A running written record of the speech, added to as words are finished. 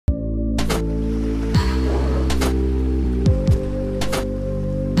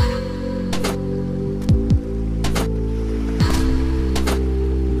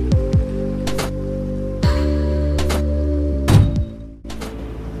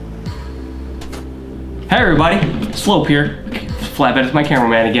Hey everybody, Slope here. Flatbed is my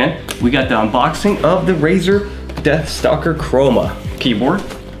cameraman again. We got the unboxing of the Razer Deathstalker Chroma keyboard.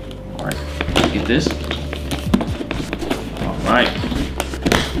 Alright, get this. Alright.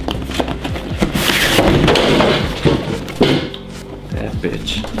 That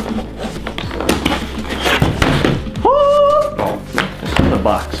bitch. Oh, that's another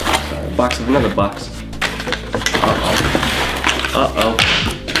box. Sorry, a box of another box. Uh-oh.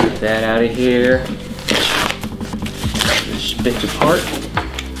 Get that out of here. This bitch apart.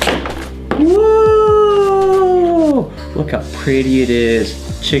 Whoa! Look how pretty it is.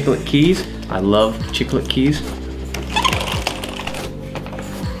 Chiclet keys. I love chiclet keys.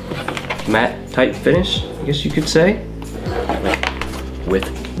 Matte type finish, I guess you could say. With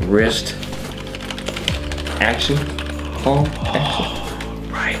wrist action. Palm action.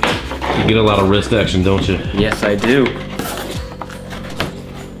 Right. You get a lot of wrist action, don't you? Yes, I do.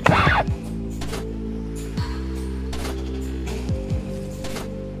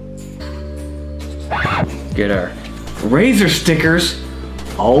 Get our Razer stickers.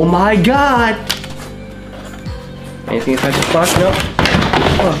 Oh my god! Anything inside this box? No.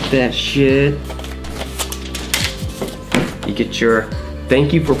 Fuck that shit. You get your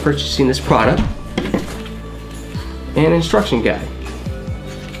thank you for purchasing this product and instruction guide.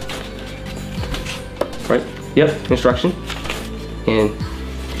 Right? Yep, instruction. And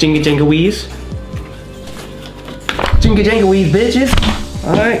jinga jinga wheeze. Jinga jinga wheeze, bitches.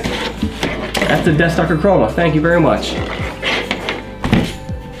 Alright. That's the Deathstalker Chroma. Thank you very much.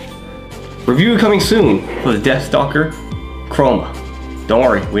 Review coming soon for the Deathstalker Chroma. Don't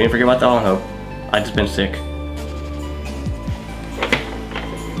worry, we didn't forget about the on-ho. I just been sick.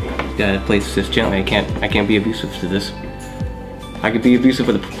 Gotta place this gently. I can't be abusive to this. I could be abusive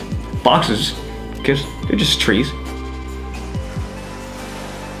with the boxes because they're just trees.